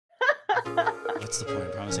What's the point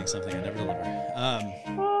of promising something I never deliver?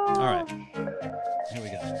 All right. Here we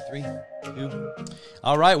go. 3, 2.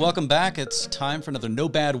 All right, welcome back. It's time for another No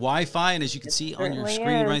Bad Wi-Fi, and as you can see on your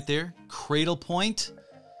screen right there, Cradlepoint.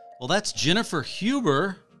 Well, that's Jennifer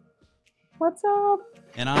Huber. What's up?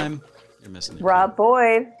 And you're missing it. Rob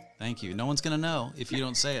Boyd. Thank you. No one's gonna know if you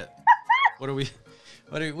don't say it.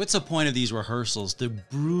 What's the point of these rehearsals? The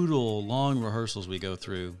brutal, long rehearsals we go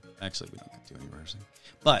through. Actually, we don't do any rehearsing.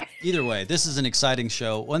 But either way, this is an exciting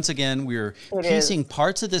show. Once again, we're piecing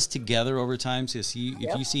parts of this together over time. So if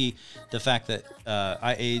you see the fact that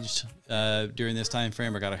I aged during this time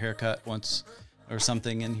frame or got a haircut once or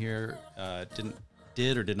something in here,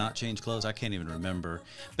 did or did not change clothes, I can't even remember.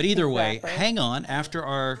 But either way, hang on. After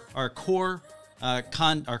our core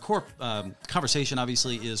conversation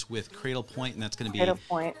obviously is with Cradlepoint, and that's going to be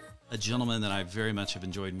a gentleman that I very much have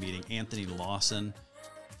enjoyed meeting, Anthony Lawson.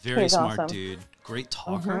 Very smart dude, great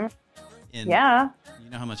talker. And yeah, you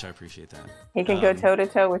know how much I appreciate that. He can go toe to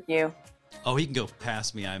toe with you. Oh, he can go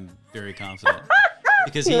past me. I'm very confident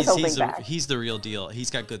because he's the real deal. He's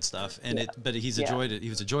got good stuff, and but he's a joy. He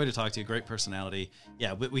was a joy to talk to. Great personality.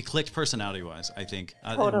 Yeah, we clicked personality wise. I think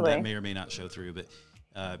totally. That may or may not show through,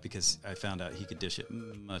 but because I found out he could dish it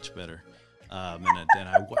much better,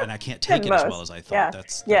 and I can't take it as well as I thought.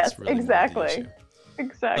 Yeah. That's really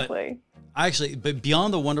exactly. But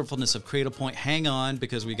beyond the wonderfulness of Cradlepoint, hang on,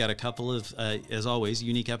 because we got a couple of, as always,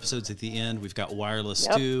 unique episodes at the end. We've got Wireless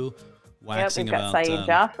 2, waxing we've got about... Saeed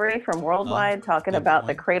Joffrey from Worldwide talking about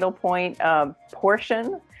the Cradlepoint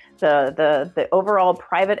portion, the overall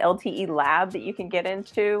private LTE lab that you can get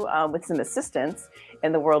into with some assistance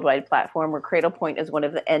in the Worldwide platform, where Cradlepoint is one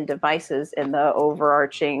of the end devices in the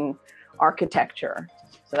overarching architecture.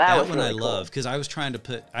 So that one I love, because I was trying to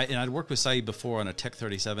put, and I'd worked with Saeed before on a Tech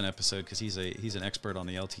 37 episode, because he's an expert on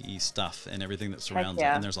the LTE stuff and everything that surrounds it,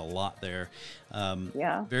 and there's a lot there.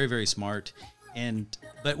 Very, very smart.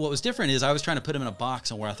 But what was different is I was trying to put him in a box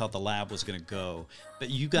on where I thought the lab was going to go. But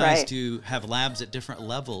you guys do have labs at different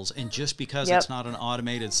levels, and just because it's not an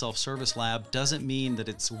automated self-service lab doesn't mean that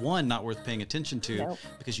it's, one, not worth paying attention to,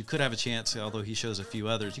 because you could have a chance, although he shows a few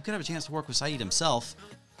others, you could have a chance to work with Saeed himself.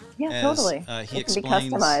 Yeah, totally. He it can be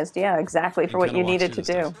customized, exactly for what you needed to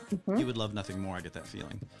do. He would love nothing more, I get that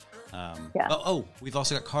feeling. We've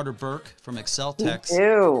also got Carter Burke from Exceltex. We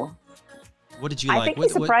do. What did you like?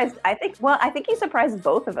 I think he surprised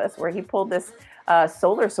both of us, where he pulled this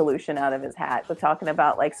solar solution out of his hat with talking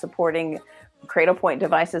about like supporting Cradlepoint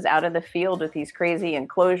devices out in the field with these crazy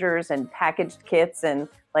enclosures and packaged kits, and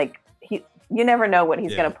like you never know what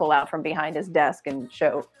he's going to pull out from behind his desk and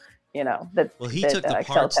show. He took the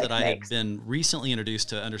parts that I had been recently introduced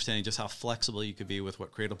to understanding just how flexible you could be with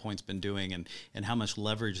what Cradlepoint's been doing, and how much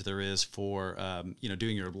leverage there is for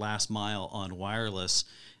doing your last mile on wireless.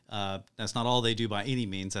 That's not all they do by any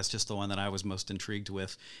means. That's just the one that I was most intrigued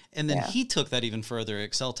with. And then he took that even further,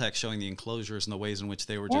 Exceltex, showing the enclosures and the ways in which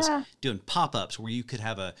they were just doing pop-ups where you could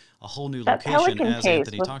have a whole new location, as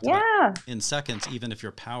Anthony talked about, in seconds, even if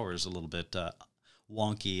your power is a little bit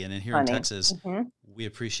wonky. And in Texas, we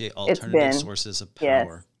appreciate alternative sources of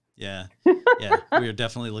power. Yeah. We are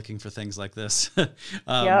definitely looking for things like this.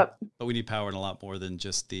 But we need power in a lot more than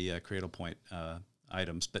just the Cradlepoint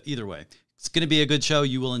items. But either way, it's going to be a good show.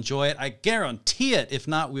 You will enjoy it. I guarantee it. If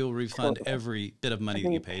not, we will refund every bit of money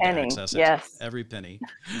that you paid to access it. Yes. Every penny.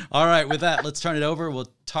 All right. With that, let's turn it over.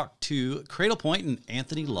 We'll talk to Cradlepoint and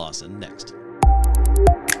Anthony Lawson next.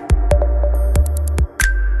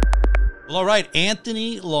 Well, all right,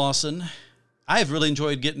 Anthony Lawson, I have really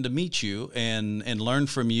enjoyed getting to meet you and learn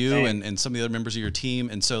from you and some of the other members of your team.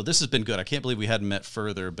 And so this has been good. I can't believe we hadn't met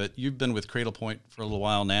further, but you've been with Cradlepoint for a little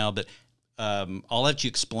while now. But I'll let you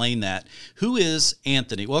explain that. Who is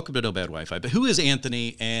Anthony? Welcome to No Bad Wi-Fi. But who is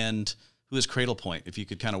Anthony and who is Cradlepoint? If you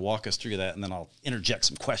could kind of walk us through that, and then I'll interject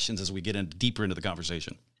some questions as we get deeper into the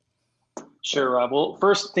conversation. Sure, Rob. Well,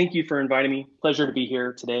 first, thank you for inviting me. Pleasure to be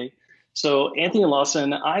here today. So Anthony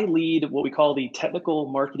Lawson, I lead what we call the Technical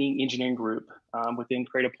Marketing Engineering Group within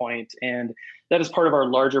Cradlepoint, and that is part of our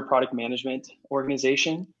larger product management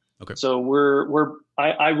organization. Okay. So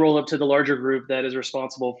I roll up to the larger group that is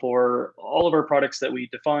responsible for all of our products that we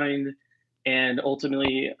define and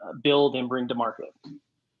ultimately build and bring to market.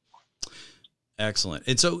 Excellent.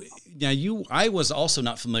 And so now I was also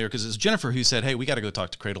not familiar, because it's Jennifer who said, hey, we got to go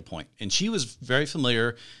talk to Cradlepoint. And she was very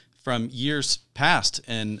familiar from years past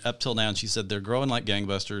and up till now. And she said, they're growing like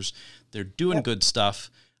gangbusters. They're doing good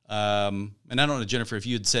stuff. And I don't know, Jennifer, if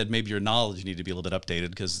you had said maybe your knowledge needed to be a little bit updated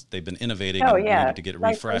because they've been innovating and needed to get it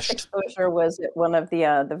refreshed. My first exposure was at one of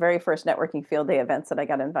the very first networking field day events that I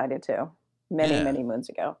got invited to many moons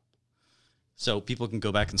ago. So people can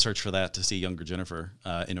go back and search for that to see younger Jennifer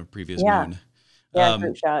in a previous Yeah. moon. Yeah,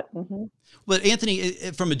 group shot. But Anthony,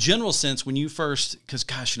 from a general sense, when you first, because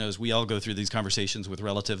gosh knows, we all go through these conversations with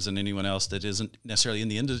relatives and anyone else that isn't necessarily in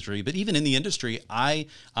the industry, but even in the industry, I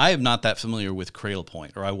am not that familiar with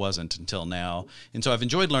Cradlepoint, or I wasn't until now. And so I've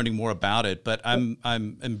enjoyed learning more about it, but I'm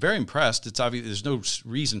very impressed. It's obvious there's no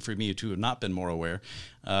reason for me to have not been more aware.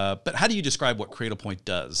 But how do you describe what Cradlepoint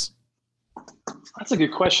does? That's a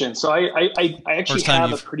good question. So I actually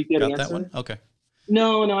have a pretty good answer. That one? Okay.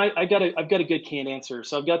 No, I've got a good canned answer.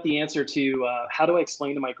 So I've got the answer to how do I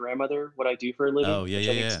explain to my grandmother what I do for a living? Oh,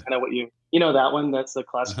 yeah. Kind of what you know that one. That's the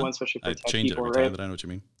classic one, especially for tech people, right? But I know what you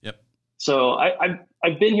mean. Yep. So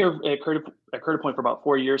I've been here at Cradlepoint for about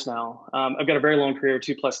 4 years now. I've got a very long career,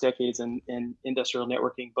 2+ decades in industrial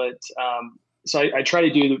networking. But so I try to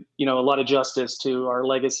do a lot of justice to our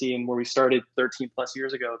legacy and where we started 13+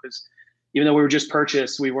 years ago, because even though we were just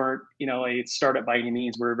purchased, we weren't, a startup by any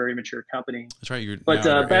means. We're a very mature company. That's right. You're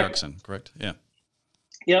Ericsson, correct? Yeah.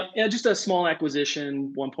 Yeah. Just a small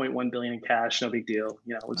acquisition, 1.1 billion in cash, no big deal.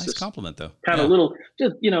 It's nice just compliment though. Kind of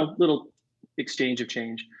little exchange of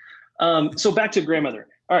change. So back to grandmother.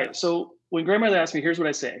 All right. So when grandmother asked me, here's what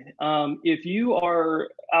I say. If you are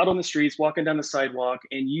out on the streets, walking down the sidewalk,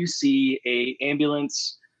 and you see a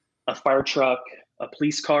ambulance, a fire truck, a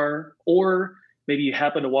police car, or maybe you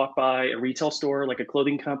happen to walk by a retail store like a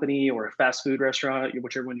clothing company or a fast food restaurant,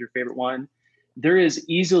 whichever one's your favorite one, there is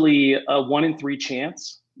easily a 1 in 3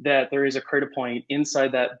 chance that there is a Cradlepoint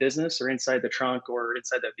inside that business or inside the trunk or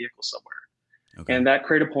inside that vehicle somewhere. Okay. And that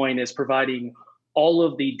Cradlepoint is providing all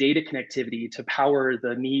of the data connectivity to power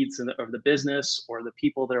the needs of the business or the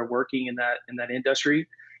people that are working in that industry.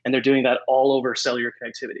 And they're doing that all over cellular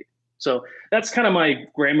connectivity. So that's kind of my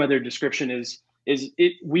grandmother description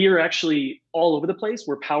we are actually all over the place.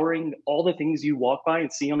 We're powering all the things you walk by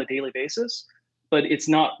and see on a daily basis, but it's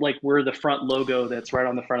not like we're the front logo that's right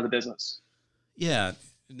on the front of the business. Yeah.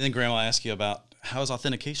 And then grandma asked you about how is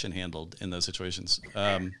authentication handled in those situations.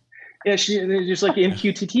 Yeah, they're just like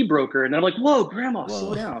MQTT broker. And I'm like, whoa, grandma,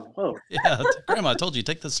 slow down. Whoa. Yeah, grandma, I told you,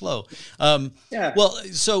 take this slow. Yeah. Well,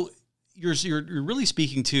 so you're really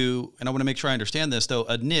speaking to, and I want to make sure I understand this though,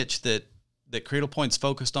 a niche that Cradlepoint's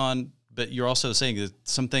focused on, but you're also saying that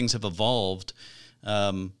some things have evolved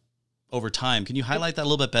over time. Can you highlight that a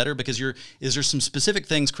little bit better? Because is there some specific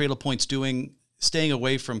things Cradlepoint's doing, staying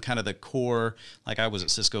away from kind of the core, like I was at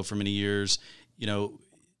Cisco for many years,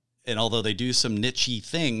 and although they do some niche-y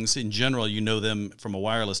things, in general, them from a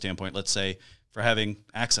wireless standpoint, let's say, for having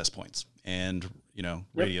access points and,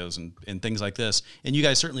 radios and things like this. And you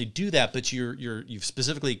guys certainly do that, but you've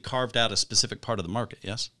specifically carved out a specific part of the market,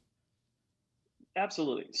 yes?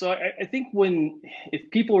 Absolutely. So I think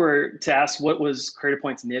if people were to ask what was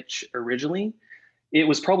Cradlepoint's niche originally, it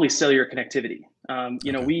was probably cellular connectivity.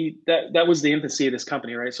 Okay. That was the infancy of this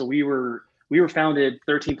company, right? So we were founded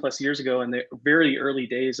 13+ years ago in the very early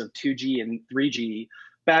days of 2G and 3G,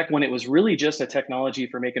 back when it was really just a technology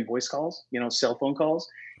for making voice calls, cell phone calls.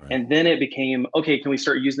 Right. And then it became, okay, can we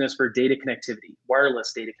start using this for data connectivity,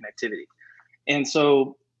 wireless data connectivity? And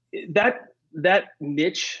so that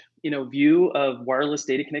niche, view of wireless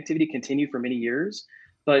data connectivity continued for many years.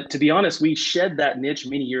 But to be honest, we shed that niche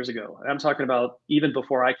many years ago. I'm talking about even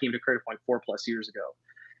before I came to Cradlepoint 4+ years ago.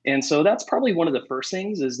 And so that's probably one of the first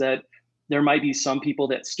things, is that there might be some people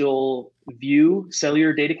that still view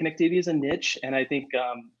cellular data connectivity as a niche. And I think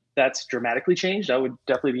that's dramatically changed. I would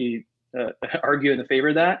definitely be argue in the favor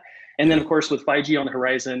of that. And then of course, with 5G on the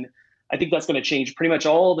horizon, I think that's going to change pretty much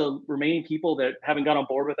all the remaining people that haven't got on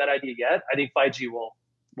board with that idea yet. I think 5G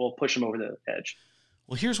will push them over the edge.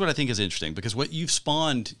 Well, here's what I think is interesting, because what you've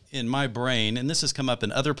spawned in my brain, and this has come up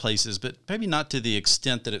in other places, but maybe not to the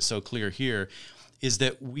extent that it's so clear here, is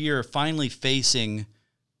that we are finally facing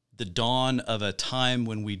the dawn of a time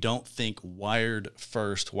when we don't think wired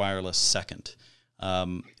first, wireless second.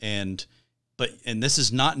 And this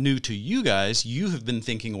is not new to you guys. You have been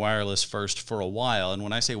thinking wireless first for a while. And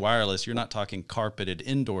when I say wireless, you're not talking carpeted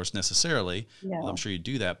indoors necessarily. No. Well, I'm sure you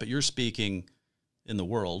do that, but you're speaking in the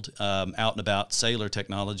world, out and about, cellular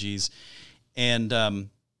technologies. And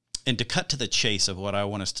to cut to the chase of what I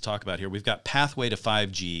want us to talk about here, we've got Pathway to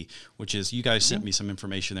 5G, which is, you guys sent me some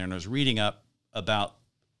information there, and I was reading up about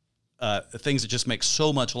things that just make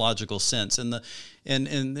so much logical sense. And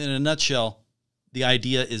in a nutshell, the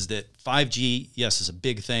idea is that 5G, yes, is a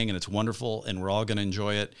big thing, and it's wonderful, and we're all going to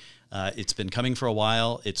enjoy it. It's been coming for a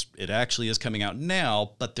while. It actually is coming out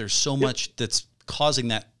now, but there's so much that's causing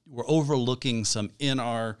that. We're overlooking some in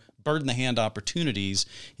our bird in the hand opportunities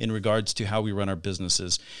in regards to how we run our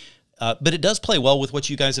businesses. But it does play well with what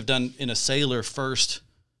you guys have done in a cellular first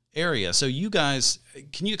area. So you guys,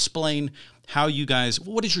 can you explain how you guys,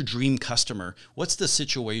 what is your dream customer? What's the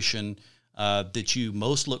situation that you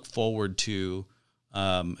most look forward to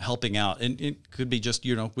helping out? And it could be just,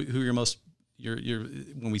 you know, who you're most,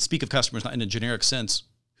 when we speak of customers, not in a generic sense,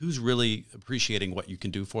 who's really appreciating what you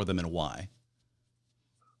can do for them and why?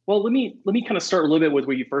 Well, let me kind of start a little bit with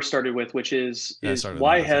what you first started with, which is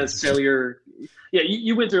why has cellular? Yeah,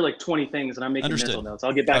 you went through like 20 things, and I'm making mental notes.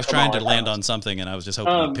 I'll get back. I was trying to land on something, and I was just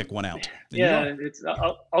hoping to pick one out. Yeah,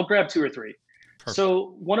 I'll grab two or three. Perfect.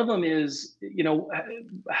 So one of them is, you know,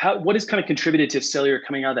 what has kind of contributed to cellular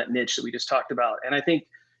coming out of that niche that we just talked about, and I think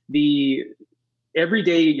every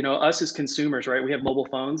day, you know, us as consumers, right? We have mobile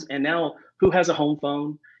phones, and now who has a home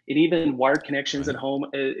phone? And even wired connections at home,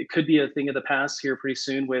 it could be a thing of the past here pretty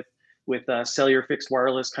soon with cellular fixed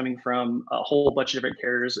wireless coming from a whole bunch of different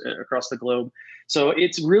carriers across the globe. So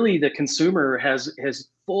it's really the consumer has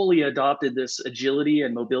fully adopted this agility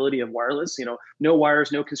and mobility of wireless. You know, no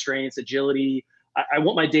wires, no constraints, agility. I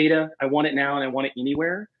want my data, I want it now, and I want it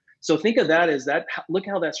anywhere. So think of that as that. Look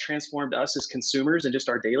how that's transformed us as consumers and just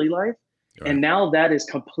our daily life. Right. And now that is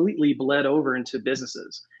completely bled over into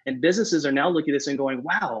businesses, and businesses are now looking at this and going,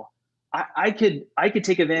 wow, I could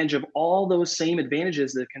take advantage of all those same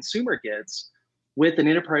advantages that the consumer gets with an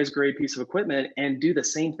enterprise grade piece of equipment and do the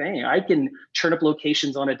same thing. I can turn up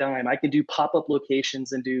locations on a dime. I can do pop-up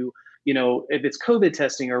locations and do, you know, if it's COVID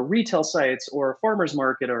testing or retail sites or a farmer's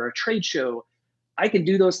market or a trade show, I can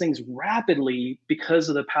do those things rapidly because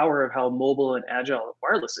of the power of how mobile and agile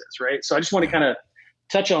wireless is, right? So I just want to kind of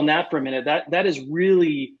touch on that for a minute. That has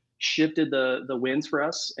really shifted the winds for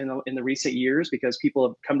us in the recent years, because people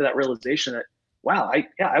have come to that realization that, wow,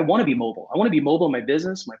 I want to be mobile. I want to be mobile in my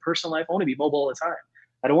business, my personal life. I want to be mobile all the time.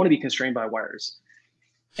 I don't want to be constrained by wires.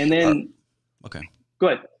 And then, okay, go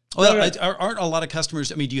ahead. Well, aren't a lot of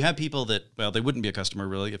customers? I mean, do you have people that, well, they wouldn't be a customer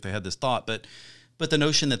really if they had this thought, but the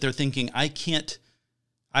notion that they're thinking,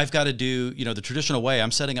 I've got to do, you know, the traditional way.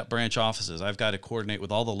 I'm setting up branch offices. I've got to coordinate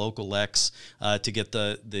with all the local LECs to get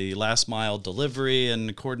the last mile delivery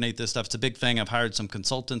and coordinate this stuff. It's a big thing. I've hired some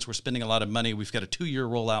consultants. We're spending a lot of money. We've got a 2-year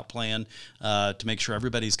rollout plan to make sure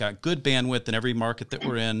everybody's got good bandwidth in every market that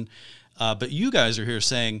we're in. But you guys are here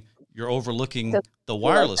saying you're overlooking the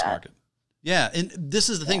wireless market. Yeah, and this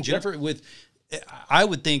is the thing, Jennifer. I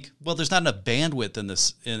would think, well, there's not enough bandwidth in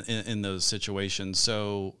this in those situations.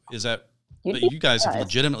 So is that? But you guys have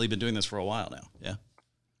legitimately been doing this for a while now. Yeah.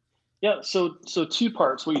 Yeah. So 2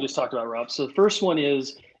 parts, what you just talked about, Rob. So the first one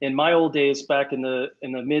is, in my old days back in the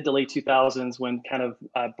mid to late 2000s, when kind of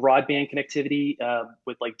broadband connectivity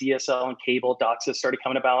with like DSL and cable, DOCSIS started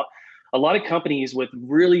coming about, a lot of companies with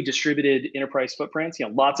really distributed enterprise footprints, you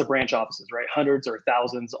know, lots of branch offices, right? Hundreds or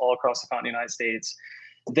thousands all across the continental United States.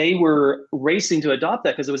 They were racing to adopt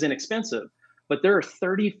that because it was inexpensive. But there are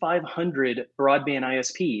 3,500 broadband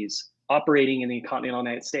ISPs operating in the continental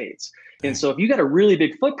United States. And so if you got a really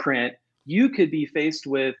big footprint, you could be faced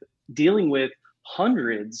with dealing with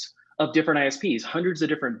hundreds of different ISPs, hundreds of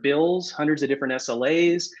different bills, hundreds of different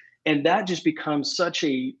SLAs. And that just becomes such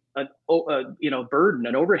a burden,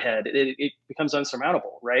 an overhead. It becomes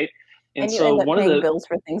unsurmountable, right? And you end up paying bills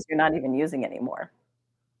for things you're not even using anymore.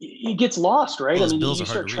 It gets lost, right? Well, you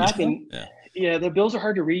start tracking. Yeah, the bills are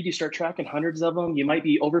hard to read. You start tracking hundreds of them. You might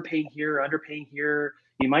be overpaying here, underpaying here.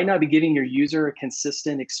 You might not be giving your user a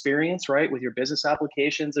consistent experience, right, with your business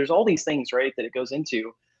applications. There's all these things, right, that it goes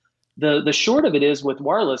into. The short of it is, with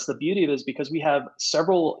wireless, the beauty of it is because we have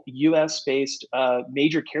several US-based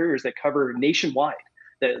major carriers that cover nationwide,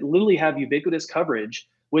 that literally have ubiquitous coverage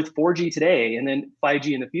with 4G today and then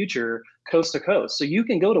 5G in the future, coast to coast. So you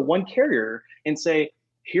can go to one carrier and say,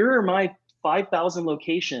 here are my 5,000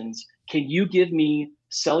 locations. Can you give me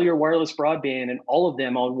cellular wireless broadband and all of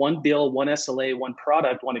them on one bill, one SLA, one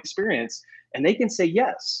product, one experience? And they can say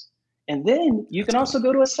yes. And then you can also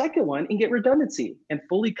go to a second one and get redundancy and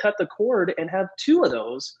fully cut the cord and have 2 of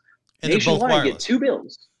those and nationwide, get 2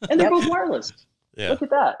 bills. And they're both wireless. Yeah. Look at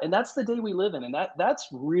that. And that's the day we live in. And that's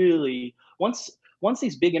really, once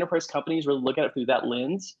these big enterprise companies really look at it through that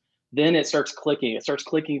lens, then it starts clicking. It starts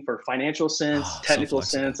clicking for financial sense, technical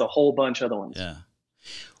sense, a whole bunch of other ones. Yeah.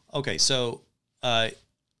 Okay, so I'm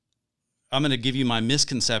going to give you my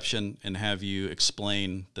misconception and have you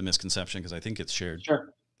explain the misconception, because I think it's shared,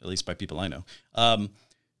 sure, at least by people I know.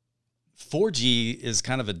 4G is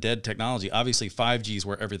kind of a dead technology. Obviously, 5G is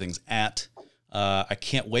where everything's at. I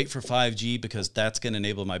can't wait for 5G because that's going to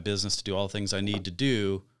enable my business to do all the things I need to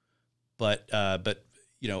do. But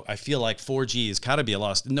you know, I feel like 4G has got to be a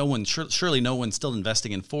loss. Surely no one's still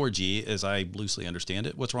investing in 4G, as I loosely understand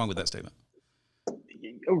it. What's wrong with that statement?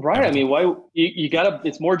 Right. I everything. mean, why you gotta,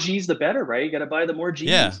 it's more G's the better, right? You gotta buy the more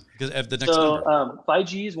Yeah, G's. because the next So number.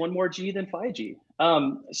 5G is one more G than 5G.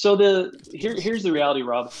 So here's the reality,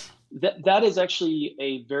 Rob. That is actually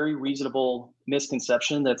a very reasonable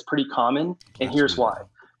misconception that's pretty common, and here's Absolutely. why.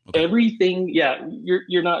 Okay. Everything, yeah,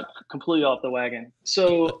 you're not completely off the wagon.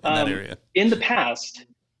 So In that area. in the past,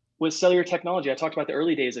 with cellular technology, I talked about the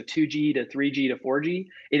early days of 2G to 3G to 4G.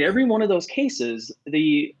 In every one of those cases,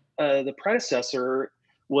 the predecessor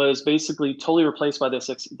was basically totally replaced by the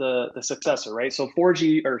successor, right? So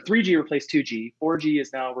 4G or 3G replaced 2G. 4G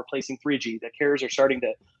is now replacing 3G. The carriers are starting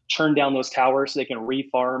to churn down those towers so they can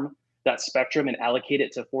refarm that spectrum and allocate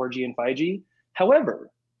it to 4G and 5G. However,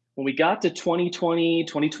 when we got to 2020,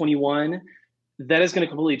 2021, that is going to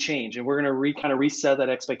completely change, and we're going to kind of reset that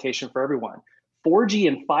expectation for everyone. 4G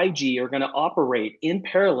and 5G are going to operate in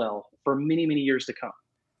parallel for many, many years to come.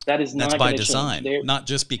 That is That's not by going to change. design, not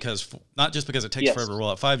just because it takes Yes, forever to roll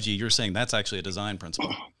out 5G. You're saying that's actually a design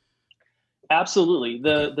principle. absolutely.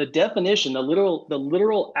 Okay. The definition, the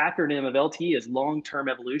literal acronym of LTE is long-term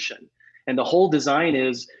evolution. And the whole design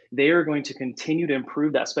is they are going to continue to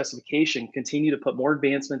improve that specification, continue to put more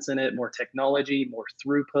advancements in it, more technology, more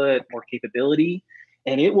throughput, more capability,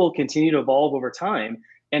 and it will continue to evolve over time.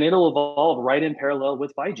 And it'll evolve right in parallel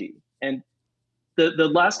with 5G. And the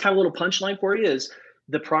last kind of little punchline for you is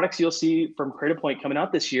the products you'll see from Cradlepoint coming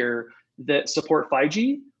out this year that support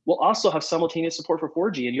 5G will also have simultaneous support for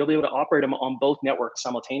 4G, and you'll be able to operate them on both networks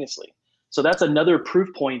simultaneously. So that's another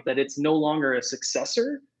proof point that it's no longer a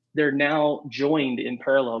successor. They're now joined in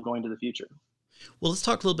parallel going to the future. Well, let's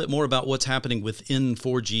talk a little bit more about what's happening within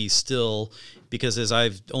 4G still, because as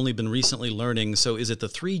I've only been recently learning, so is it the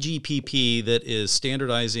 3GPP that is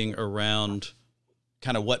standardizing around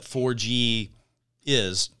kind of what 4G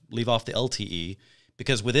is, leave off the LTE,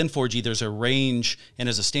 because within 4G there's a range, and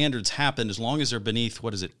as the standards happen, as long as they're beneath,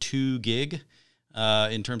 what is it, 2 gig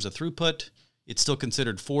in terms of throughput, it's still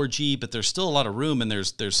considered 4G, but there's still a lot of room, and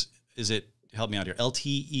there's is it, help me out here,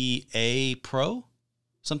 LTE-A Pro,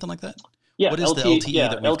 something like that? Yeah, What is the LTE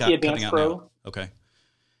that we've got LTE coming Advanced out Pro. now? Okay.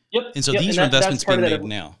 Yep. And so yep. these And are that's investments part being of that. made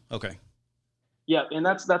now. Okay. Yeah, and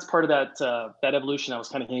that's part of that evolution I was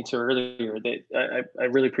kind of hinting to earlier. That I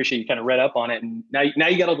really appreciate you kind of read up on it, and now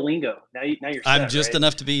you got all the lingo. Now you're I'm set, just right?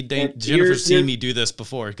 enough to be And Jennifer's seen me do this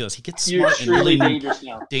before. Because he gets you're smart in truly really dangerous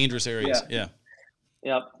now. dangerous areas. Yeah.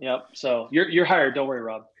 Yep. So you're hired. Don't worry,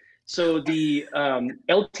 Rob. So the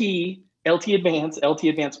LTE Advanced, LTE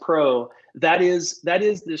Advanced Pro, that is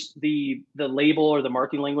this, the label or the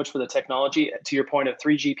marketing language for the technology. To your point of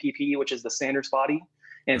 3GPP, which is the standards body.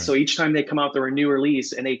 And Right. so each time they come out with a new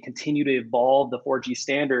release and they continue to evolve the 4G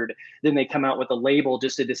standard, then they come out with a label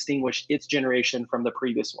just to distinguish its generation from the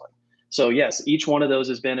previous one. So yes, each one of those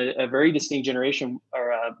has been a very distinct generation,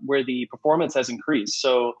 or where the performance has increased.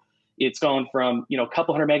 So it's gone from a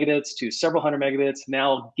couple hundred megabits to several hundred megabits,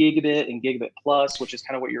 now gigabit and gigabit plus, which is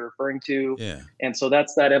kind of what you're referring to. Yeah. And so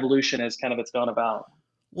that's that evolution as kind of it's gone about.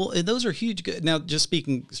 Well, and those are huge. Now, just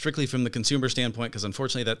speaking strictly from the consumer standpoint, because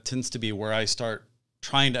unfortunately that tends to be where I start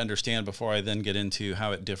trying to understand before I then get into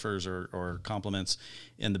how it differs or complements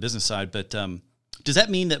in the business side. But does that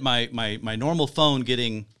mean that my normal phone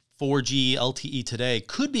getting 4G LTE today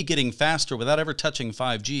could be getting faster without ever touching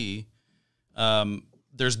 5G?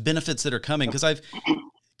 There's benefits that are coming because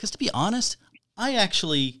to be honest,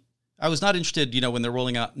 I was not interested, when they're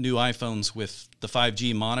rolling out new iPhones with the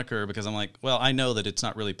 5G moniker, because I'm like, well, I know that it's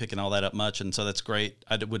not really picking all that up much. And so that's great.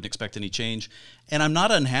 I wouldn't expect any change. And I'm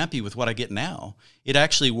not unhappy with what I get now. It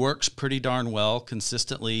actually works pretty darn well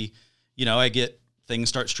consistently. I get things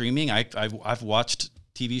start streaming. I've watched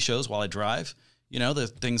TV shows while I drive, the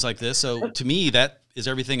things like this. So to me, that is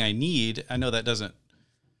everything I need. I know that doesn't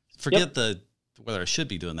forget whether I should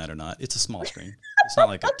be doing that or not. It's a small screen. It's not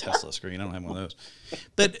like a Tesla screen. I don't have one of those.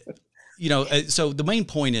 But so the main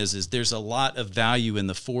point is there's a lot of value in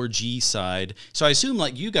the 4G side. So I assume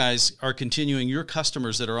like you guys are continuing, your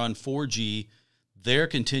customers that are on 4G, they're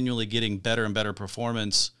continually getting better and better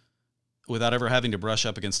performance without ever having to brush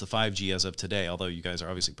up against the 5G as of today, although you guys are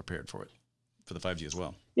obviously prepared for the 5G as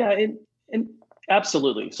well. Yeah, and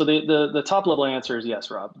absolutely. So the top level answer is yes,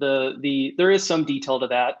 Rob. There is some detail to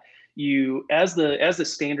that. As the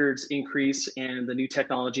standards increase and the new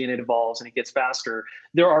technology and it evolves and it gets faster,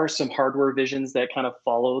 there are some hardware visions that kind of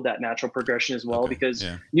follow that natural progression as well, because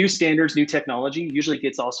new standards, new technology usually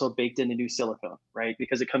gets also baked into new silicone, right?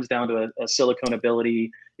 Because it comes down to a silicone ability,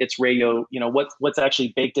 its radio, what's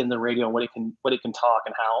actually baked in the radio and what it can talk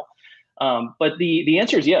and how. But the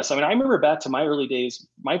answer is yes. I mean, I remember back to my early days,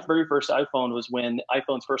 my very first iPhone was when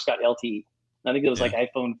iPhones first got LTE. I think it was Yeah. like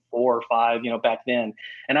iPhone 4 or 5, back then.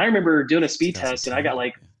 And I remember doing a speed test and I got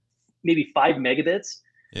like maybe 5 megabits.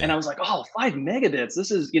 Yeah. And I was like, oh, 5 megabits. This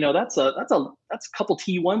is, that's a couple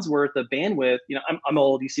T1s worth of bandwidth. I'm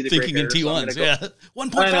old. You see the thinking gray in hair, T1s. so Yeah.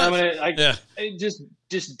 1.5. Yeah. I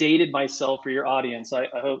just dated myself for your audience. I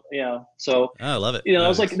hope, so I love it. I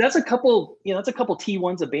was like, that's a couple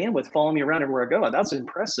T1s of bandwidth following me around everywhere I go. That's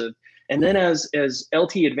impressive. And then as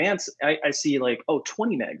LTE advanced, I see like,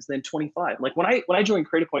 20 megs, then 25. Like when I joined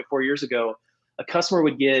Cradlepoint 4 years ago, a customer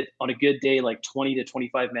would get on a good day like 20 to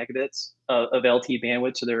 25 megabits of LTE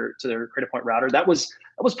bandwidth to their Cradlepoint router. That was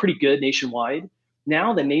pretty good nationwide.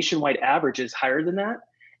 Now the nationwide average is higher than that,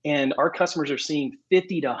 and our customers are seeing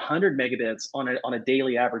 50 to 100 megabits on a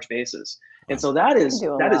daily average basis. And so that is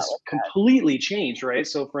completely changed, right?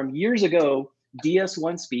 So from years ago,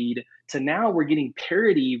 DS1 speed to now we're getting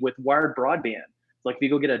parity with wired broadband. Like if you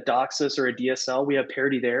go get a DOCSIS or a DSL, we have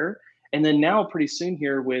parity there. And then now pretty soon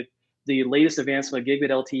here with the latest advancement of gigabit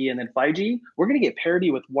LTE and then 5G, we're going to get parity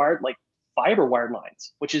with wired, like fiber wired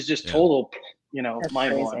lines, which is just total,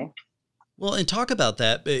 mind blowing. Well, and talk about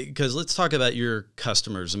that, because let's talk about your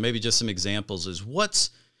customers and maybe just some examples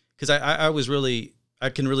because I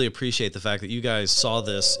can really appreciate the fact that you guys saw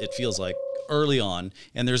this, it feels like, early on,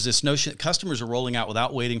 and there's this notion that customers are rolling out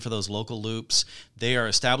without waiting for those local loops. They are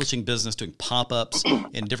establishing business, doing pop-ups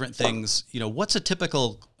and different things. What's a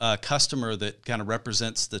typical customer that kind of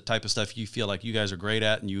represents the type of stuff you feel like you guys are great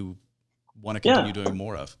at and you want to continue doing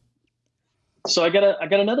more of? So I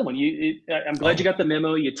got another one. I'm glad you got the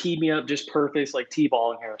memo. You teed me up just perfect. It's like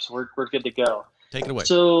T-ball in here, so we're good to go. Take it away.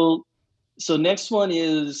 So next one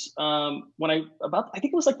is I think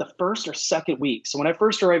it was like the first or second week. So when I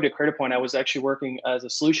first arrived at Cradlepoint, I was actually working as a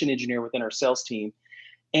solution engineer within our sales team.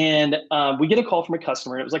 And we get a call from a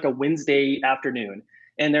customer. It was like a Wednesday afternoon.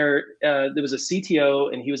 And there was a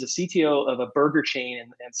CTO, and he was a CTO of a burger chain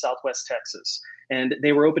in Southwest Texas. And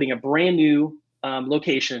they were opening a brand new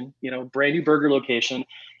location, brand new burger location.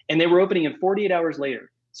 And they were opening in 48 hours later.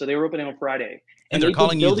 So they were opening on Friday. And they're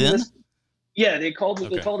calling you then? Yeah, they called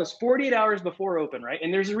us 48 hours before open, right?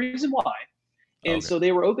 And there's a reason why. And so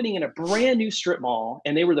they were opening in a brand new strip mall,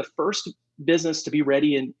 and they were the first business to be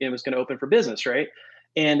ready and it was going to open for business, right?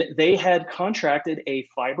 And they had contracted a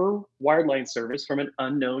fiber wireline service from an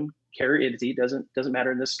unknown carrier entity. Doesn't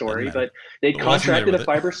matter in this story, but they contracted a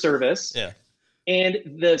fiber service. Yeah. And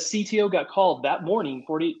the CTO got called that morning,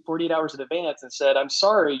 48 hours in advance, and said, "I'm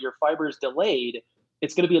sorry, your fiber is delayed.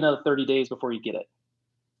 It's going to be another 30 days before you get it."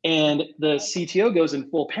 And the CTO goes in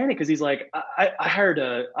full panic because he's like, I hired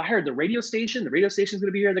the radio station. The radio station's going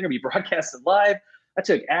to be here. They're going to be broadcasted live. I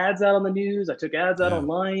took ads out on the news. I took ads out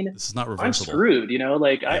online. This is not reversible. I'm screwed,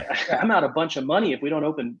 I'm out a bunch of money if we don't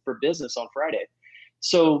open for business on Friday.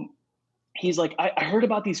 So he's like, I heard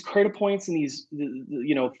about these Cradlepoints and these,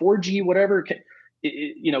 4G, whatever. Can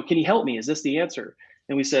you help me? Is this the answer?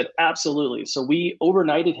 And we said, absolutely. So we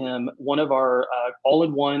overnighted him one of our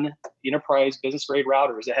all-in-one enterprise business grade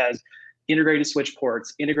routers. It has integrated switch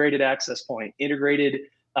ports, integrated access point, integrated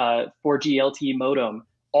 4G LTE modem,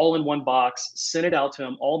 all in one box, sent it out to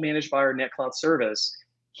him, all managed by our NetCloud service.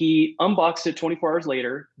 He unboxed it 24 hours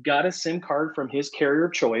later, got a SIM card from his carrier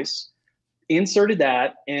of choice, inserted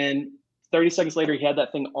that, and 30 seconds later, he had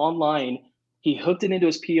that thing online. He hooked it into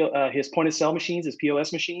his point of sale machines, his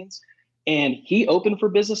POS machines, and he opened for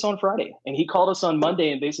business on Friday. And he called us on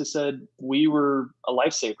Monday and basically said we were a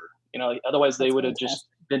lifesaver. Otherwise they would have just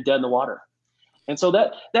been dead in the water. And so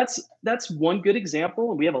that's one good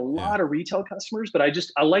example. And we have a lot of retail customers, but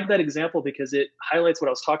I like that example because it highlights what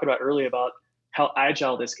I was talking about earlier about how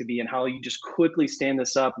agile this could be and how you just quickly stand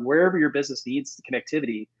this up wherever your business needs the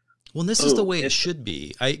connectivity. Well, and this is the way it should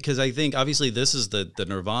be. Because I think obviously this is the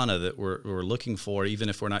nirvana that we're looking for, even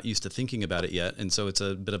if we're not used to thinking about it yet. And so it's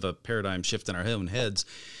a bit of a paradigm shift in our own heads.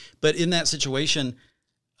 But in that situation,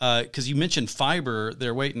 because you mentioned fiber,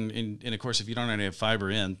 they're waiting. And of course, if you don't already have fiber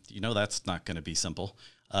in, that's not going to be simple.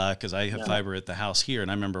 Because I have fiber at the house here, and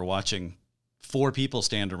I remember watching 4 people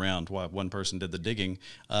stand around while one person did the digging,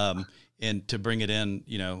 and to bring it in,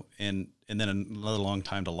 and then another long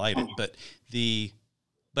time to light it. But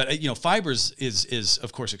fiber is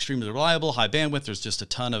of course extremely reliable, high bandwidth. There's just a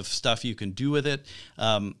ton of stuff you can do with it.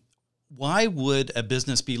 Why would a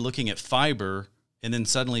business be looking at fiber and then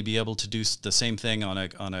suddenly be able to do the same thing on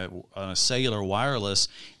a cellular wireless?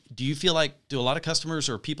 Do you feel like, do a lot of customers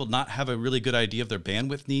or people not have a really good idea of their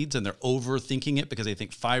bandwidth needs and they're overthinking it because they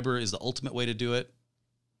think fiber is the ultimate way to do it?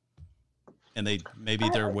 And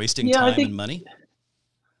they're wasting time and money?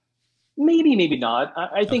 Maybe, maybe not.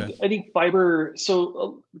 Okay. I think fiber.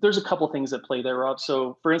 So there's a couple things at play there, Rob.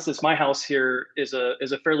 So for instance, my house here is a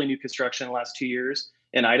fairly new construction in the last 2 years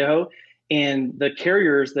in Idaho, and the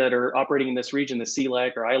carriers that are operating in this region, the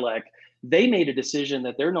CLEC or ILEC, they made a decision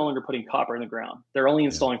that they're no longer putting copper in the ground. They're only Yeah.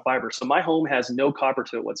 installing fiber. So my home has no copper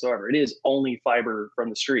to it whatsoever. It is only fiber from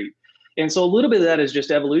the street. And so a little bit of that is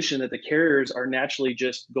just evolution that the carriers are naturally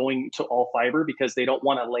just going to all fiber because they don't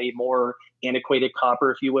want to lay more antiquated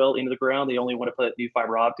copper, if you will, into the ground. They only want to put new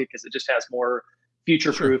fiber optic because it just has more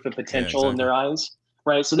future Sure. proof and Yeah, potential in exactly. their eyes,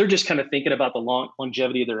 right? So they're just kind of thinking about the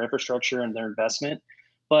longevity of their infrastructure and their investment.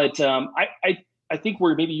 But I think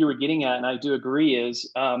where maybe you were getting at, and I do agree,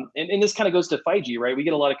 is and this kind of goes to 5G, right? We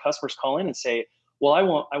get a lot of customers call in and say, "Well, I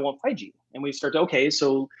want 5G," and we start to, okay,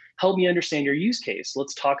 so help me understand your use case.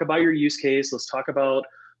 Let's talk about your use case. Let's talk about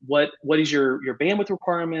what is your bandwidth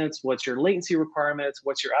requirements, what's your latency requirements,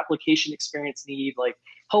 what's your application experience need. Like,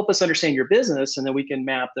 help us understand your business, and then we can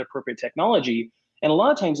map the appropriate technology. And a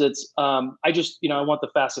lot of times it's I just, I want the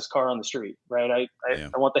fastest car on the street, right? Yeah.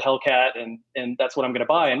 I want the Hellcat, and that's what I'm going to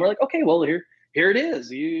buy. And we're like, okay, well, here it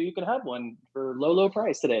is. You can have one for low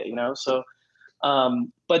price today. So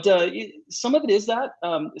but some of it is that.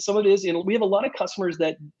 Some of it is, we have a lot of customers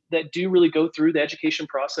that do really go through the education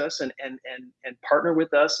process and partner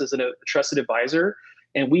with us as a trusted advisor,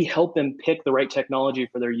 and we help them pick the right technology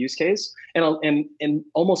for their use case. And in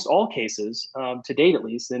almost all cases, to date at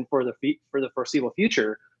least, and for the foreseeable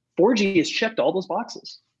future, 4G has checked all those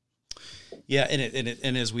boxes. Yeah,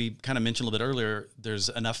 and as we kind of mentioned a little bit earlier, there's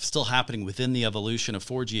enough still happening within the evolution of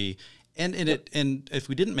 4G. And if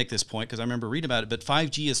we didn't make this point, because I remember reading about it, but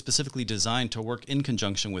 5G is specifically designed to work in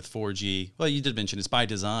conjunction with 4G. Well, you did mention it's by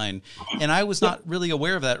design, and I was not really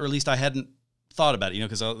aware of that, or at least I hadn't thought about it,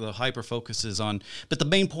 because the hyper focus is on. But the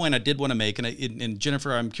main point I did want to make, and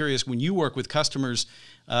Jennifer, I'm curious, when you work with customers,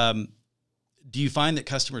 do you find that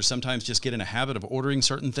customers sometimes just get in a habit of ordering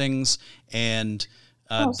certain things and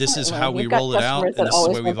this is how we roll it out, and this is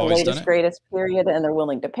the way we've always done it? Greatest period, and they're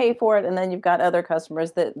willing to pay for it. And then you've got other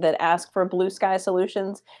customers that ask for blue sky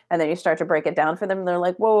solutions, and then you start to break it down for them, and they're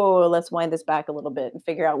like, whoa, let's wind this back a little bit and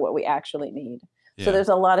figure out what we actually need. Yeah. So there's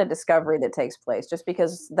a lot of discovery that takes place. Just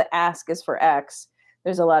because the ask is for X,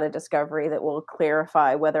 there's a lot of discovery that will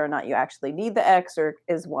clarify whether or not you actually need the X or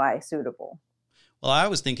is Y suitable. Well, I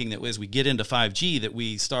was thinking that as we get into 5G, that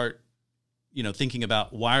we start thinking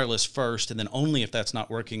about wireless first, and then only if that's not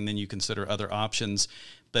working, then you consider other options.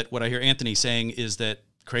 But what I hear Anthony saying is that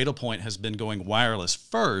Cradlepoint has been going wireless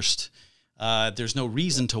first. There's no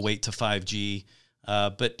reason to wait to 5G.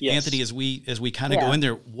 But yes. Anthony, as we kind of go in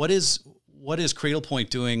there, what is Cradlepoint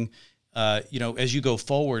doing, as you go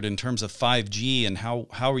forward in terms of 5G, and how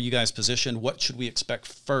are you guys positioned? What should we expect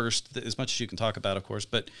first, as much as you can talk about, of course,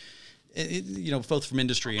 but both from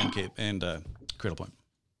industry and Cradlepoint.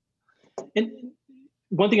 And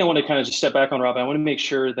one thing I want to kind of just step back on, Rob, I want to make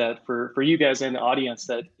sure that for you guys in the audience,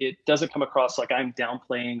 that it doesn't come across like I'm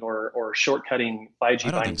downplaying or shortcutting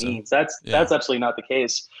 5G by means. So. That's absolutely not the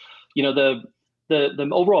case. The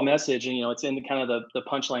overall message, and it's in kind of the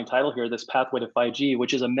punchline title here, this pathway to 5G,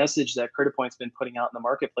 which is a message that Cradlepoint's been putting out in the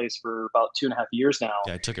marketplace for about 2.5 years now.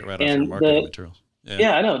 Yeah, I took it right off your marketing materials.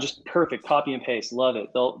 Yeah, I know, just perfect, copy and paste, love it.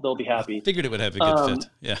 They'll be happy. I figured it would have a good fit.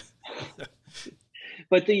 Yeah.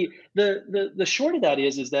 But the short of that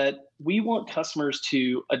is that we want customers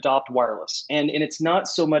to adopt wireless, and it's not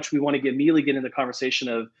so much we want to immediately get into the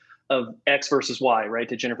conversation of X versus Y, right?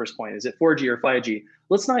 To Jennifer's point, is it 4G or 5G?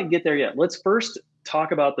 Let's not get there yet. Let's first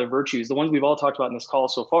talk about the virtues, the ones we've all talked about in this call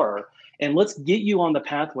so far, and let's get you on the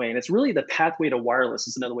pathway. And it's really the pathway to wireless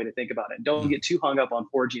is another way to think about it. Don't get too hung up on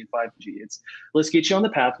 4G and 5G. Let's get you on the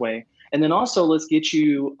pathway, and then also let's get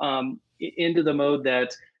you into the mode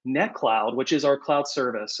that NetCloud, which is our cloud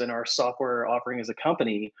service and our software offering as a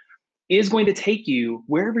company, is going to take you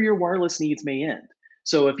wherever your wireless needs may end.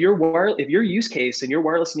 So if your use case and your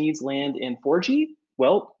wireless needs land in 4G,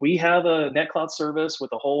 well, we have a NetCloud service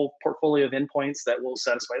with a whole portfolio of endpoints that will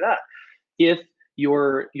satisfy that. If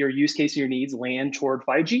your use case and your needs land toward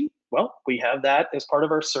 5G, well, we have that as part of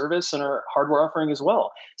our service and our hardware offering as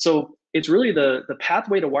well. So it's really the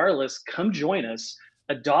pathway to wireless. Come join us.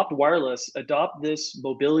 Adopt wireless, adopt this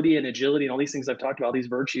mobility and agility and all these things I've talked about, these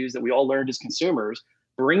virtues that we all learned as consumers.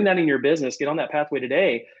 Bring that in your business, get on that pathway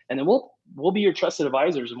today, and then we'll be your trusted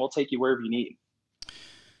advisors, and we'll take you wherever you need.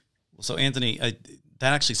 Well, so Anthony,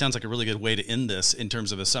 that actually sounds like a really good way to end this in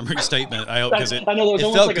terms of a summary statement. I hope, because it almost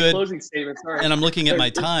felt like good. A closing statement. Sorry. And I'm looking at my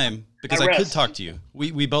time because I could talk to you.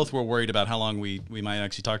 We both were worried about how long we might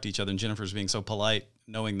actually talk to each other, and Jennifer's being so polite,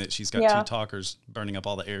 knowing that she's got two talkers burning up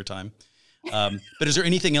all the airtime. But is there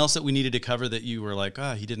anything else that we needed to cover that you were like,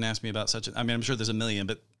 he didn't ask me about such a, I mean, I'm sure there's a million,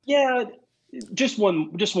 but. Yeah, just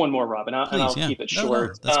one more, Rob, and I'll Yeah. keep it No,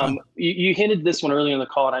 short. that's fine. You hinted this one earlier in the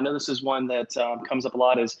call, and I know this is one that comes up a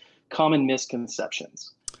lot, is common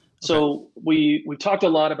misconceptions. So we talked a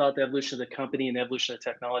lot about the evolution of the company and the evolution of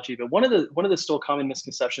technology, but one of the still common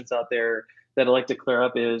misconceptions out there that I'd like to clear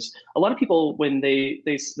up is a lot of people, when they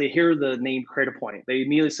hear the name Cradlepoint, they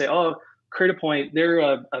immediately say, "Oh, Cradlepoint, they're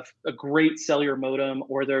a great cellular modem,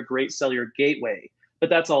 or they're a great cellular gateway," but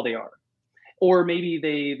that's all they are. Or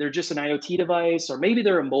maybe they're just an IoT device, or maybe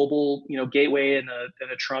they're a mobile, gateway in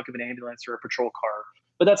a trunk of an ambulance or a patrol car.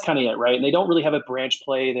 But that's kind of it, right? And they don't really have a branch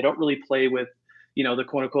play. They don't really play with, the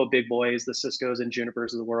quote unquote big boys, the Ciscos and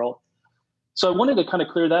Junipers of the world. So I wanted to kind of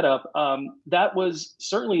clear that up. That was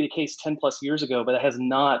certainly the case 10 plus years ago, but it has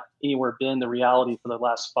not anywhere been the reality for the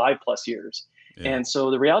last 5+ years. Yeah. And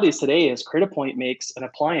so the reality is today is Cradlepoint makes an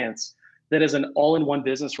appliance that is an all-in-one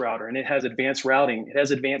business router, and it has advanced routing, it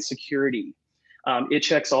has advanced security. It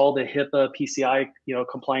checks all the HIPAA, PCI,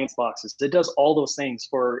 compliance boxes. It does all those things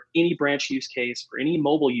for any branch use case, for any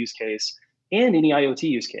mobile use case, and any IoT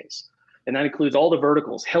use case. And that includes all the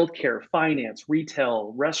verticals: healthcare, finance,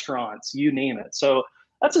 retail, restaurants, you name it. So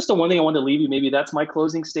that's just the one thing I wanted to leave you. Maybe that's my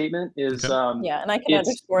closing statement is, yeah. And I can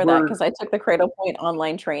underscore that because I took the Cradlepoint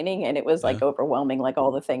online training, and it was like overwhelming, like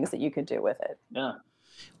all the things that you could do with it. Yeah.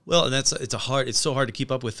 Well, and it's so hard to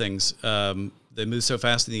keep up with things. They move so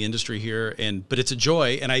fast in the industry here, but it's a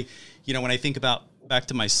joy. And when I think back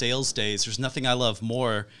to my sales days, there's nothing I love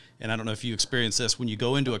more. And I don't know if you experience this, when you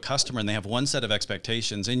go into a customer and they have one set of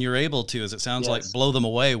expectations, and you're able to, as it sounds like, blow them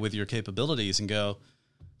away with your capabilities and go,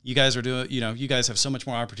 you guys are doing, you guys have so much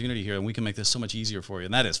more opportunity here, and we can make this so much easier for you.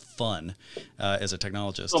 And that is fun as a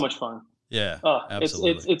technologist. So much fun. Yeah,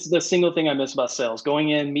 absolutely. It's the single thing I miss about sales: going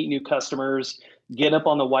in, meet new customers, get up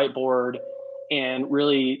on the whiteboard, and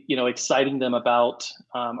really, exciting them about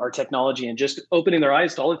our technology, and just opening their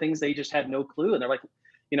eyes to all the things they just had no clue. And they're like,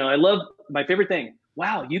 I love my favorite thing.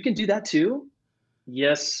 Wow, you can do that too?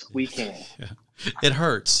 Yes, we can. Yeah. It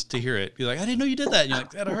hurts to hear it. You're like, I didn't know you did that. And you're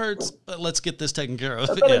like, that hurts, but let's get this taken care of.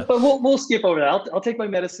 But we'll skip over that. I'll take my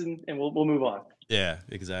medicine and we'll move on. Yeah,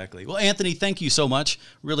 exactly. Well, Anthony, thank you so much.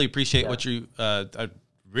 Really appreciate what you. I'm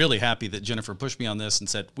really happy that Jennifer pushed me on this and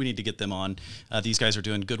said we need to get them on. These guys are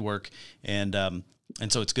doing good work, and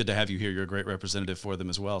so it's good to have you here. You're a great representative for them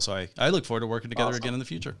as well. So I look forward to working together again in the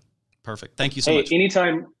future. Perfect. Thank you so much.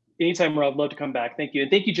 Anytime, Rob. Love to come back. Thank you,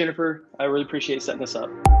 and thank you, Jennifer. I really appreciate setting this up.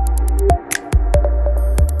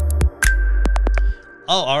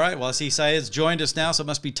 Oh, all right. Well, I see Syed's joined us now, so it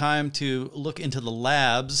must be time to look into the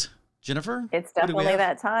labs. Jennifer? It's definitely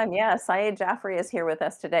that time. Yeah, Syed Jaffrey is here with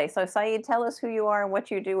us today. So Syed, tell us who you are and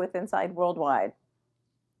what you do with Inside Worldwide.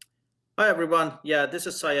 Hi, everyone. Yeah, this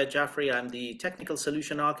is Syed Jaffrey. I'm the technical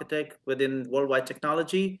solution architect within Worldwide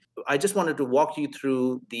Technology. I just wanted to walk you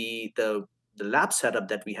through the lab setup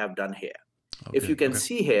that we have done here. Okay. If you can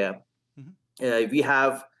see here, we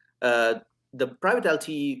have the private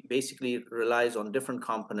LTE basically relies on different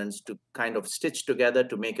components to kind of stitch together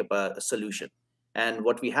to make up a solution. And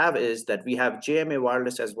what we have is that we have JMA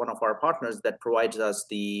Wireless as one of our partners that provides us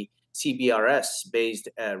the CBRS-based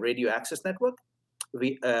radio access network.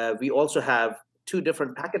 We also have 2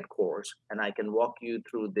 different packet cores, and I can walk you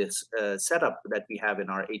through this setup that we have in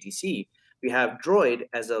our ATC. We have Droid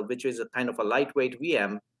which is a kind of a lightweight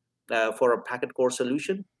VM for a packet core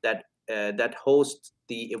solution that hosts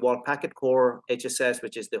the Evolved Packet Core HSS,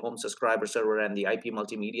 which is the home subscriber server, and the IP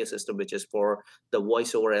multimedia system, which is for the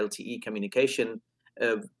voice over LTE communication.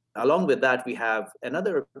 Along with that, we have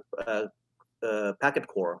another packet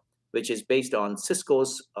core, which is based on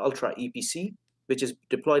Cisco's Ultra EPC, which is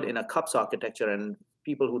deployed in a CUPS architecture. And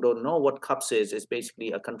people who don't know what CUPS is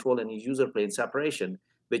basically a control and user plane separation,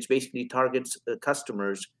 which basically targets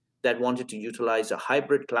customers that wanted to utilize a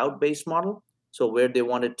hybrid cloud-based model. So where they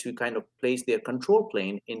wanted to kind of place their control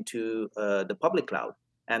plane into the public cloud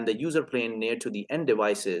and the user plane near to the end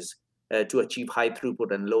devices to achieve high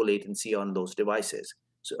throughput and low latency on those devices.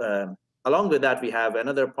 So, along with that, we have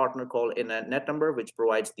another partner called NetNumber, which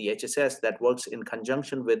provides the HSS that works in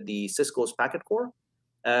conjunction with the Cisco's packet core.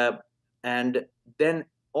 And then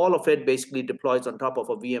all of it basically deploys on top of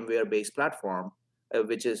a VMware-based platform,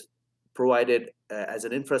 which is provided as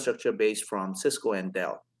an infrastructure base from Cisco and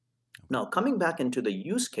Dell. Now, coming back into the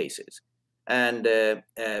use cases, and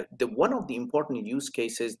one of the important use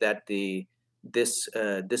cases that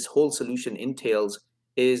this whole solution includes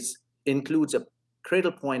a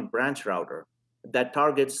Cradlepoint branch router that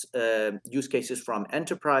targets use cases from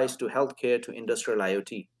enterprise to healthcare to industrial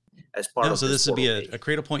IoT. as part No, of so this would be portal a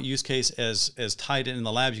Cradlepoint use case as tied in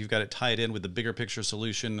the labs. You've got it tied in with the bigger picture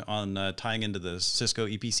solution on tying into the Cisco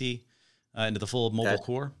EPC, into the full mobile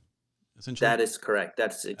core, essentially. That is correct.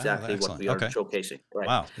 That's exactly what we are Okay. showcasing. Right.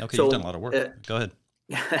 Wow. Okay, So, you've done a lot of work. Go ahead.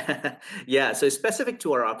 yeah, so specific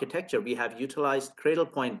to our architecture, we have utilized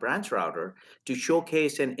Cradlepoint branch router to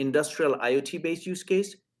showcase an industrial IoT-based use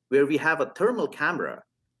case where we have a thermal camera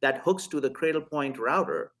that hooks to the Cradlepoint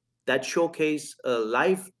router that showcase a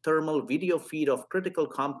live thermal video feed of critical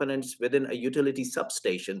components within a utility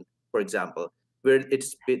substation, for example, where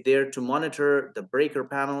it's there to monitor the breaker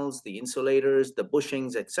panels, the insulators, the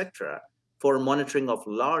bushings, etc., for monitoring of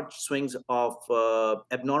large swings of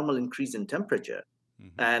abnormal increase in temperature.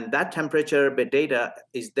 And that temperature data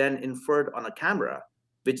is then inferred on a camera,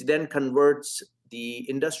 which then converts the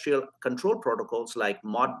industrial control protocols like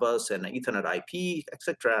Modbus and Ethernet IP,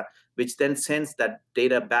 etc., which then sends that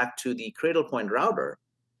data back to the Cradlepoint router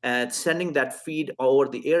and sending that feed over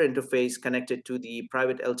the air interface connected to the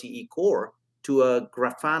private LTE core to a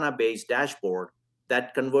Grafana-based dashboard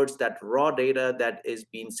that converts that raw data that is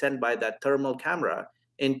being sent by that thermal camera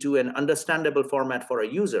into an understandable format for a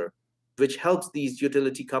user, which helps these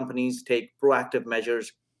utility companies take proactive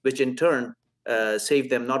measures, which in turn save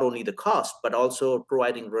them not only the cost, but also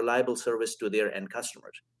providing reliable service to their end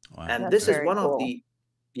customers. Wow. And that's this is one cool. Of the,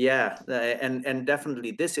 and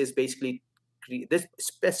definitely this is basically, this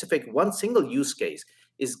specific one single use case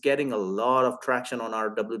is getting a lot of traction on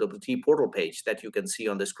our WWT portal page that you can see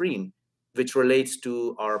on the screen, which relates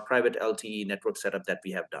to our private LTE network setup that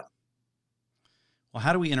we have done. Well,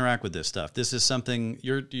 how do we interact with this stuff? This is something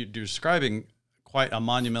you're describing quite a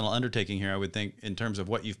monumental undertaking here, I would think, in terms of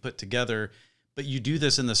what you've put together. But you do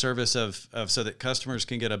this in the service of so that customers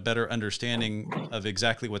can get a better understanding of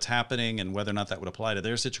exactly what's happening and whether or not that would apply to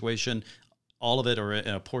their situation, all of it or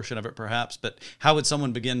a portion of it perhaps. But how would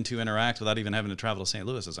someone begin to interact without even having to travel to St.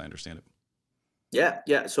 Louis, as I understand it?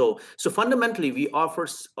 Yeah. So fundamentally, we offer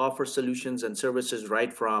solutions and services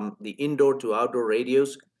right from the indoor to outdoor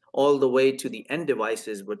radios, all the way to the end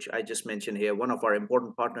devices, which I just mentioned here. One of our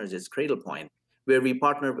important partners is Cradlepoint, where we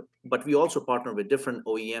partner, but we also partner with different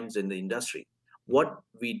OEMs in the industry. What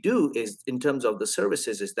we do is, in terms of the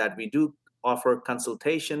services, is that we do offer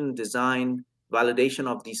consultation, design, validation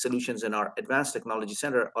of these solutions in our Advanced Technology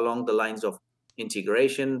Center along the lines of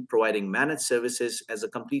integration, providing managed services as a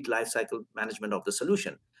complete lifecycle management of the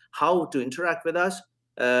solution. How to interact with us?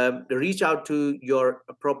 Reach out to your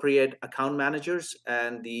appropriate account managers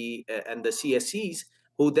and the CSCs,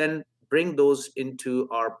 who then bring those into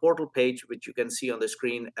our portal page, which you can see on the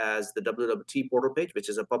screen as the WWT portal page, which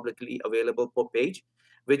is a publicly available page,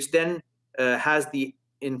 which then has the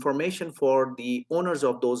information for the owners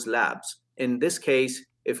of those labs. In this case,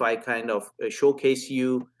 if I kind of showcase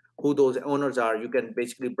you who those owners are, you can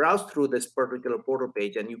basically browse through this particular portal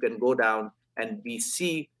page and you can go down and we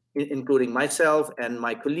see, including myself and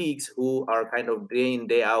my colleagues who are kind of day in,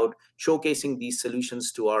 day out, showcasing these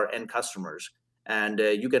solutions to our end customers. And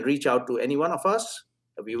you can reach out to any one of us.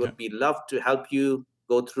 We would be love to help you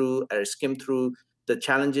go through or skim through the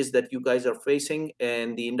challenges that you guys are facing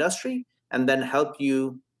in the industry, and then help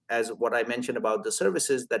you, as what I mentioned about the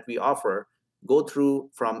services that we offer, go through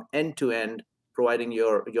from end to end, providing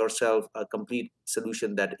yourself a complete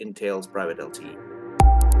solution that entails private LTE.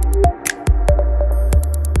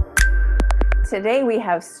 Today we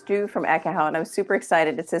have Stu from Ekahau, and I'm super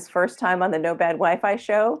excited. It's his first time on the No Bad Wi-Fi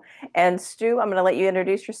show. And Stu, I'm going to let you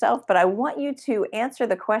introduce yourself, but I want you to answer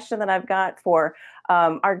the question that I've got for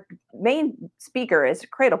our main speaker is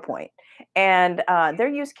Cradlepoint. And their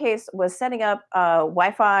use case was setting up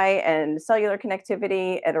Wi-Fi and cellular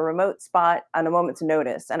connectivity at a remote spot on a moment's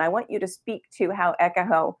notice. And I want you to speak to how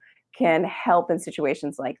Ekahau can help in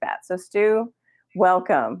situations like that. So Stu,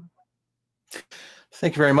 welcome.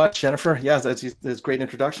 Thank you very much, Jennifer. Yeah, that's a great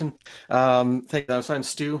introduction. Thank you. So I'm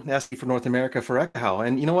Stu, Nasty for North America for Ekahau.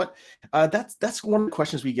 And you know what? That's one of the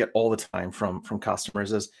questions we get all the time from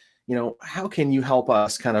customers is, you know, how can you help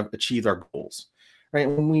us kind of achieve our goals, right?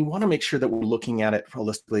 And we want to make sure that we're looking at it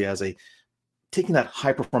holistically as taking that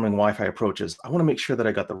high-performing Wi-Fi approaches. I want to make sure that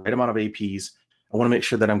I got the right amount of APs. I want to make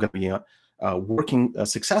sure that I'm going to be working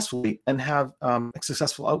successfully and have a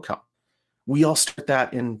successful outcome. We all start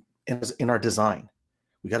that in our design.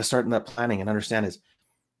 We got to start in that planning and understand is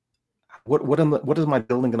what is my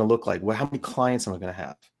building going to look like? How many clients am I going to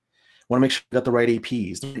have? I want to make sure you got the right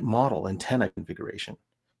APs, the right model, antenna configuration.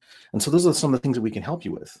 And so those are some of the things that we can help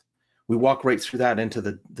you with. We walk right through that into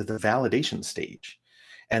the validation stage.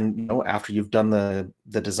 And you know, after you've done the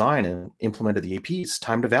design and implemented the APs,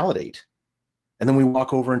 time to validate. And then we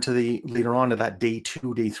walk over into the later on to that day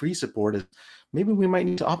 2, day 3 support is maybe we might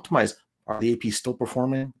need to optimize. Are the APs still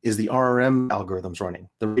performing? Is the RRM algorithms running?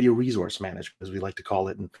 The radio resource management, as we like to call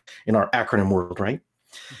it in our acronym world, right?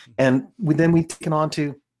 And then we take it on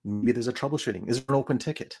to maybe there's a troubleshooting. Is there an open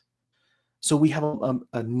ticket? So we have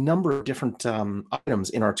a number of different items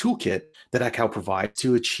in our toolkit that Ekahau provides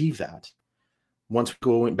to achieve that. Once we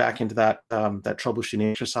go back into that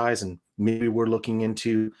troubleshooting exercise, and maybe we're looking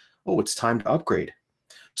into, oh, it's time to upgrade.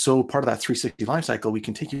 So part of that 360 lifecycle, we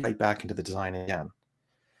can take you right back into the design again.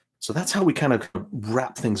 So that's how we kind of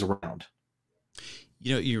wrap things around.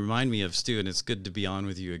 You know, you remind me of Stu, and it's good to be on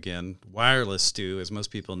with you again. Wireless Stu, as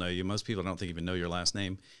most people know you. Most people don't think even know your last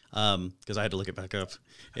name, because I had to look it back up.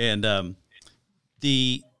 And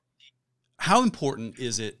how important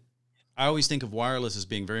is it? I always think of wireless as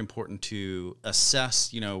being very important to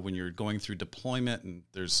assess, you know, when you're going through deployment, and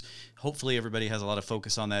hopefully everybody has a lot of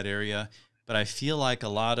focus on that area. But I feel like a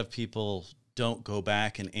lot of people don't go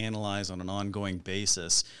back and analyze on an ongoing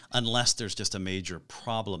basis unless there's just a major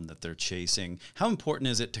problem that they're chasing. How important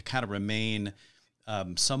is it to kind of remain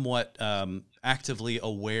somewhat actively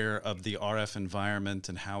aware of the RF environment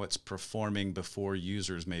and how it's performing before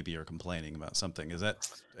users maybe are complaining about something?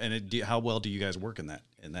 How well do you guys work in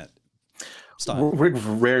that style? We're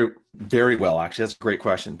very, very well, actually. That's a great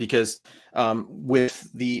question, because with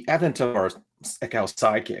the advent of our Ekahau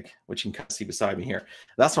Sidekick, which you can see beside me here,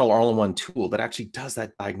 that's our all-in-one tool that actually does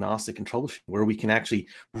that diagnostic and troubleshooting, where we can actually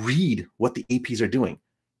read what the APs are doing.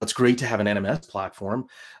 It's great to have an NMS platform,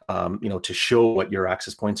 you know, to show what your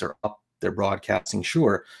access points are up, they're broadcasting,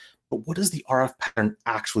 sure, but what does the RF pattern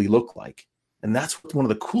actually look like? And that's one of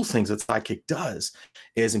the cool things that Sidekick does,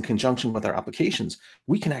 is in conjunction with our applications,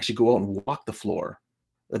 we can actually go out and walk the floor.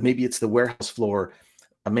 Maybe it's the warehouse floor,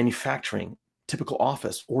 a manufacturing, typical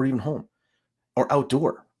office, or even home, or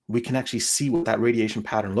outdoor. We can actually see what that radiation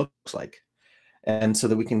pattern looks like. And so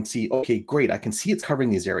that we can see, okay, great, I can see it's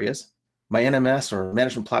covering these areas. My NMS or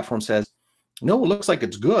management platform says, no, it looks like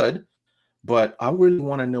it's good, but I really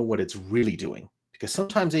want to know what it's really doing, because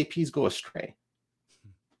sometimes APs go astray.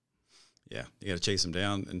 Yeah, you got to chase them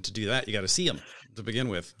down, and to do that, you got to see them to begin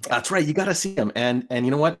with. That's right, you got to see them, and you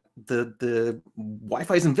know what? The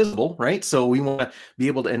Wi-Fi is invisible, right? So we want to be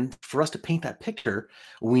able to, and for us to paint that picture,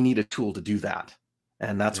 we need a tool to do that,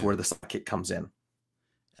 and that's where the Sidekick comes in.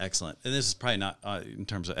 Excellent. And this is probably not in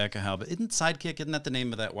terms of Ekahau, but isn't that the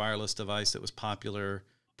name of that wireless device that was popular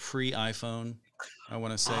pre-iPhone? I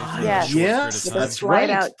want to say. Yes, that's right.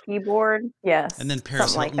 Out keyboard. Yes. And then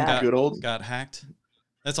Paris like Hilton got hacked.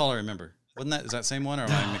 That's all I remember. Wasn't that? Is that same one, or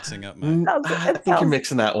am I mixing up? I think you're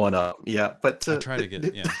mixing that one up. Yeah, but I try to get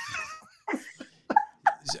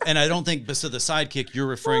And I don't think. But so the Sidekick you're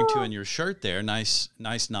referring to in your shirt there, nice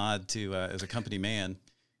nod to as a company man.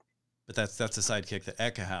 But that's the Sidekick that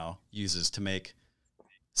Ekahau uses to make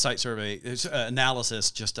site survey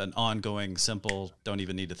analysis just an ongoing, simple. Don't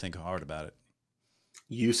even need to think hard about it.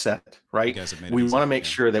 You said it, right? We want to make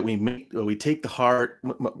sure that we take the hard.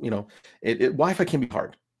 You know, Wi-Fi can be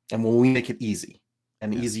hard, and when we make it easy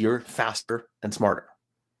and easier, faster, and smarter.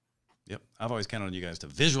 Yep, I've always counted on you guys to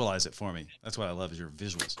visualize it for me. That's what I love, is your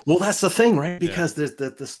visuals. Well, that's the thing, right? Because there's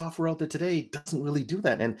the software out there today doesn't really do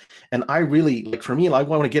that, and I really, like, for me, I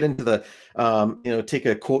want to get into the you know, take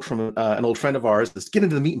a quote from an old friend of ours. Let's get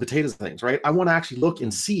into the meat and potatoes of things, right? I want to actually look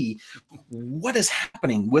and see what is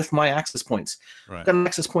happening with my access points. Right. I've got an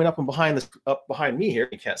access point up behind me here.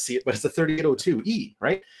 You can't see it, but it's the 3802E,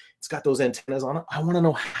 right? It's got those antennas on it. I want to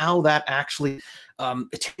know how that actually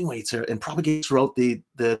attenuates and propagates throughout the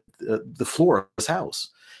floor of this house,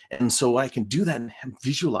 and so I can do that and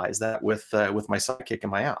visualize that with my Sidekick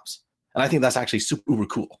and my apps. And I think that's actually super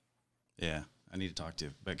cool. Yeah, I need to talk to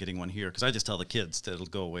you about getting one here, because I just tell the kids that it'll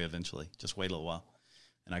go away eventually. Just wait a little while,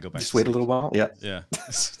 and I go back. Just wait a little while. Yeah, yeah.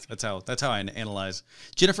 That's how I analyze.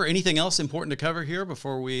 Jennifer, anything else important to cover here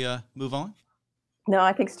before we move on? No,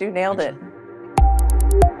 I think Stu nailed it.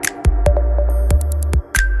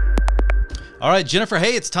 All right, Jennifer,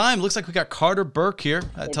 hey, it's time. Looks like we got Carter Burke here.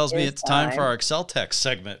 That tells me it's time for our Excel Tech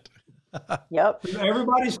segment. Yep.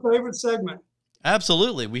 Everybody's favorite segment.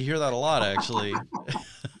 Absolutely. We hear that a lot, actually.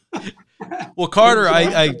 Well, Carter,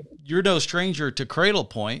 you're no stranger to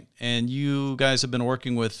Cradlepoint, and you guys have been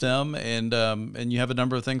working with them, and you have a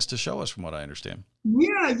number of things to show us, from what I understand.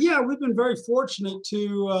 Yeah, we've been very fortunate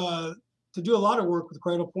to do a lot of work with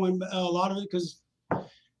Cradlepoint. A lot of it because,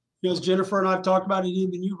 you know, as Jennifer and I've talked about it,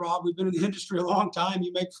 even you, Rob, we've been in the industry a long time.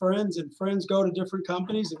 You make friends, and friends go to different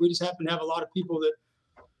companies, and we just happen to have a lot of people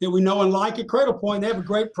that we know and like at Cradlepoint. They have a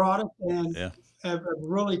great product and have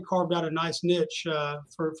really carved out a nice niche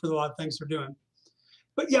for a lot of things they're doing.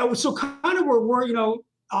 but yeah, so kind of where we're, you know,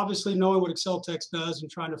 obviously knowing what Exceltex does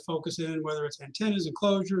and trying to focus in, whether it's antennas,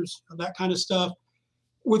 enclosures, that kind of stuff.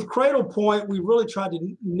 With Cradlepoint, we really tried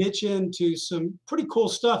to niche into some pretty cool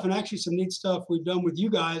stuff, and actually some neat stuff we've done with you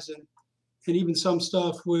guys, and even some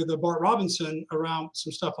stuff with Bart Robinson around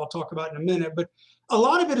some stuff I'll talk about in a minute. But a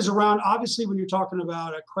lot of it is around, obviously, when you're talking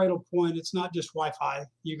about a Cradlepoint, it's not just Wi-Fi.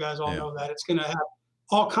 You guys all know that. It's going to have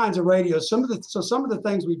all kinds of radios. Some of the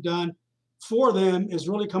things we've done for them is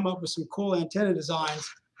really come up with some cool antenna designs.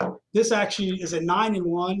 This actually is a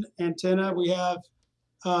 9-in-1 antenna. We have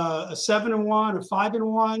a 7-in-1, a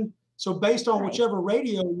 5-in-1. So based on whichever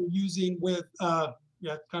radio you're using with,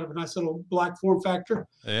 yeah, kind of a nice little black form factor.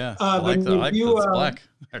 Yeah, I like the black,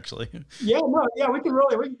 actually. Yeah, no, yeah, we can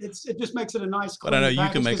really, it just makes it a nice. But I know you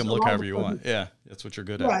can make them look however you want. Yeah, that's what you're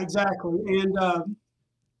good at. Yeah, exactly. And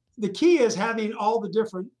the key is having all the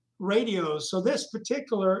different radios. So this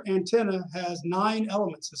particular antenna has 9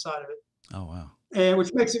 elements inside of it. Oh, wow. And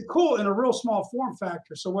which makes it cool in a real small form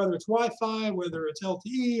factor. So whether it's Wi-Fi, whether it's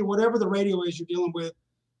LTE, whatever the radio is you're dealing with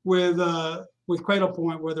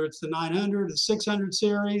Cradlepoint, whether it's the 900, the 600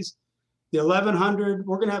 series, the 1100,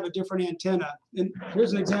 we're going to have a different antenna. And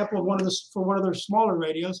here's an example of one of their smaller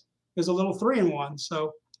radios is a little 3-in-1.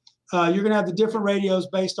 So you're going to have the different radios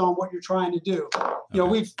based on what you're trying to do. You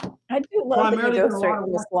know, I do love that you go straight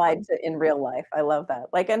from the slide to in real life. I love that.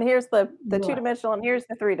 Like, and here's the 2-dimensional, and here's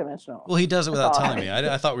the 3-dimensional. Well, he does it without telling me.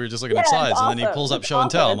 I thought we were just looking at slides, and then he pulls up show and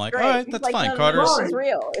tell. I'm like, all right, that's fine. Carter's it's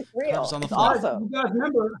real. It's real. Carter's on the fly. You guys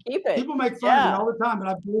remember, people make fun of me all the time,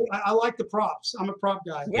 but I like the props. I'm a prop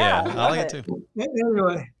guy. Yeah, I like it too.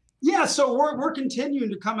 Anyway, yeah, so we're continuing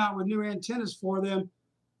to come out with new antennas for them,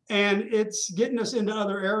 and it's getting us into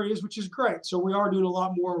other areas, which is great. So we are doing a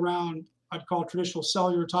lot more around, I'd call traditional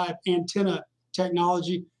cellular type antenna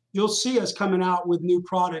technology. You'll see us coming out with new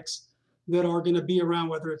products that are going to be around,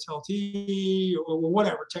 whether it's LTE or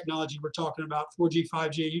whatever technology we're talking about, 4G,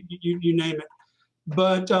 5G, you name it.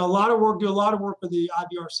 But do a lot of work with the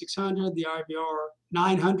IBR 600, the IBR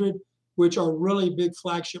 900, which are really big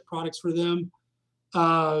flagship products for them.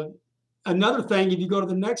 Another thing, if you go to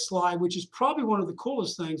the next slide, which is probably one of the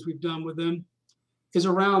coolest things we've done with them, is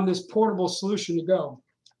around this portable solution to go.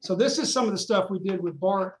 So this is some of the stuff we did with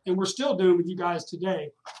Bart, and we're still doing with you guys today.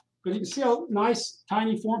 But you can see how nice,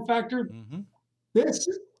 tiny form factor. Mm-hmm. This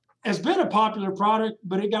has been a popular product,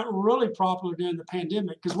 but it got really popular during the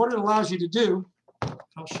pandemic, because what it allows you to do,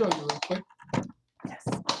 I'll show you real quick,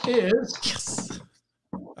 is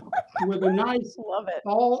with a nice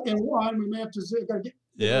all-in-one, we may have to get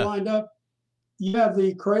it lined up. You have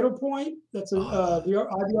the Cradlepoint, that's the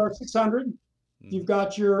IBR 600. You've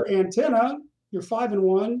got your antenna, your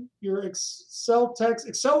 5-in-1, your Exceltex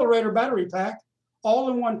accelerator battery pack, all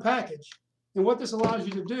in one package. And what this allows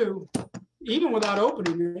you to do, even without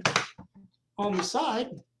opening it, on the side,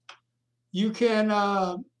 you can,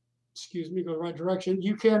 go the right direction,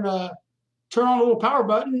 you can turn on a little power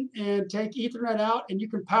button and take Ethernet out, and you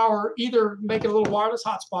can power, either make it a little wireless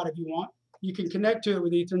hotspot if you want. You can connect to it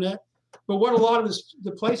with Ethernet. But what a lot of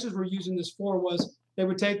the places we're using this for was they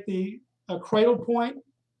would take the Cradlepoint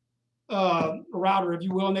router, if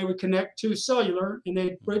you will, and they would connect to cellular, and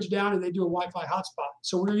they'd bridge down and they do a Wi-Fi hotspot.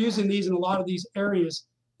 So we're using these in a lot of these areas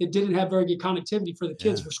that didn't have very good connectivity for the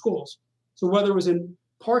kids for schools. So whether it was in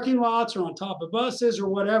parking lots or on top of buses or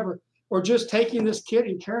whatever, or just taking this kit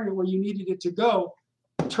and carrying it where you needed it to go,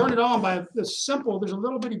 turn it on by there's a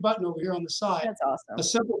little bitty button over here on the side. That's awesome. A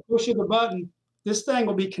simple push of the button, this thing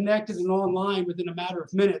will be connected and online within a matter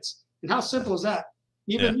of minutes. And how simple is that?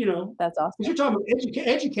 Even, that's awesome. You're talking about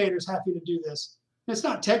educators having to do this. It's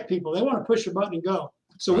not tech people. They want to push a button and go.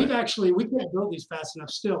 So we can't build these fast enough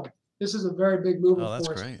still. This is a very big movement for us.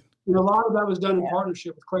 That's great. And a lot of that was done in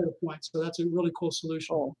partnership with Cradlepoint. So that's a really cool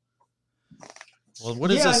solution. Cool. Well,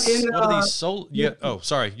 what is this? What are these solar? Yeah. Oh,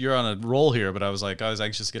 sorry. You're on a roll here, but I was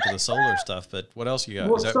anxious to get to the solar stuff. But what else you got?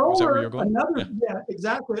 Well, is that where you're going?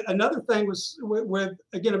 Exactly. Another thing was with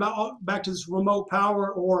again, about back to this remote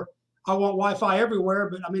power, or I want Wi-Fi everywhere,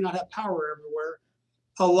 but I may not have power everywhere.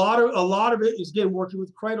 A lot of it is, again, working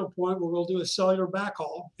with Cradlepoint, where we'll do a cellular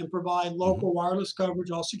backhaul and provide local wireless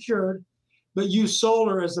coverage, all secured, but use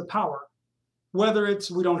solar as the power. Whether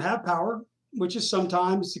it's we don't have power, which is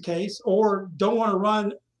sometimes the case, or don't want to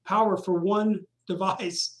run power for one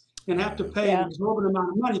device and have to pay an exorbitant amount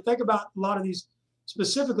of money. Think about a lot of these,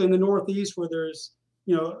 specifically in the Northeast, where there's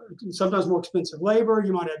sometimes more expensive labor.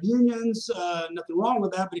 You might have unions, nothing wrong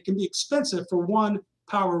with that, but it can be expensive for one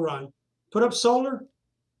power run. Put up solar,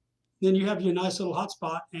 then you have your nice little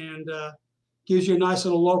hotspot, and gives you a nice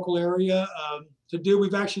little local area to do.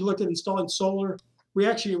 We've actually looked at installing solar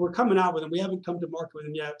we're coming out with them. We haven't come to market with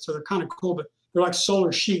them yet, so they're kind of cool. But they're like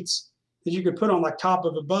solar sheets that you could put on like top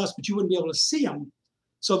of a bus, but you wouldn't be able to see them.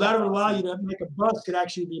 So that would allow you to make a bus could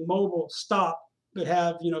actually be mobile, stop, but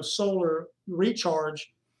have, you know, solar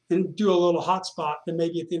recharge and do a little hotspot. And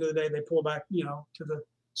maybe at the end of the day, they pull back, you know, to the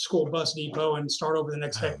school bus depot and start over the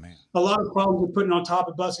next day. Man. A lot of problems with putting on top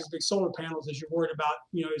of buses, big solar panels, is you're worried about,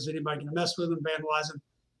 you know, is anybody going to mess with them, vandalize them?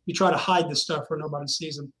 You try to hide the stuff where nobody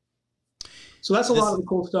sees them. So that's a lot of the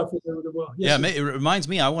cool stuff we're doing as well. Yes, yeah, it reminds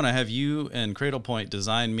me, I want to have you and Cradlepoint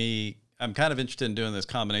design me. I'm kind of interested in doing this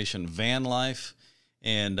combination van life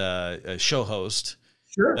and a show host.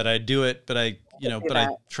 Sure. But I do it, but I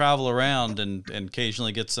travel around and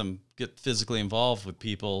occasionally get physically involved with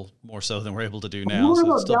people more so than we're able to do now. One of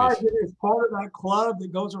those guys that is part of that club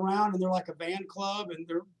that goes around and they're like a van club and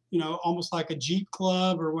they're, you know, almost like a Jeep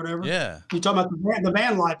club or whatever. Yeah. You're talking about the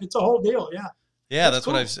van life. It's a whole deal. Yeah. Yeah, that's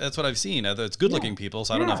cool. That's what I've seen. It's good looking people,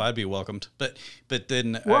 so I don't know if I'd be welcomed. But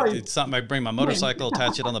then it's something. I bring my motorcycle,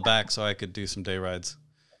 attach it on the back, so I could do some day rides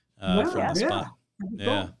from the spot.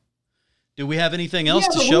 Yeah. Do we have anything else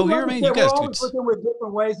to show here? I mean, you guys we're always looking with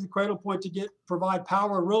different ways at Cradlepoint to provide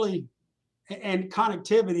power, really, and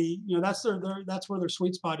connectivity. You know, that's where their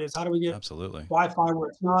sweet spot is. How do we get Wi-Fi where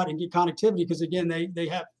it's not and get connectivity? Because again, they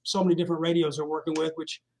have so many different radios they're working with,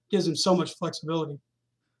 which gives them so much flexibility.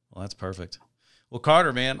 Well, that's perfect. Well,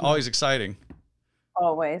 Carter, man, always exciting.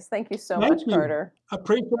 Always. Thank you so much, Carter. I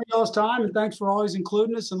appreciate y'all's time, and thanks for always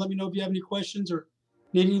including us. And let me know if you have any questions or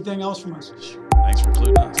need anything else from us. Thanks for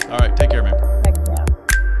including us. All right, take care, man.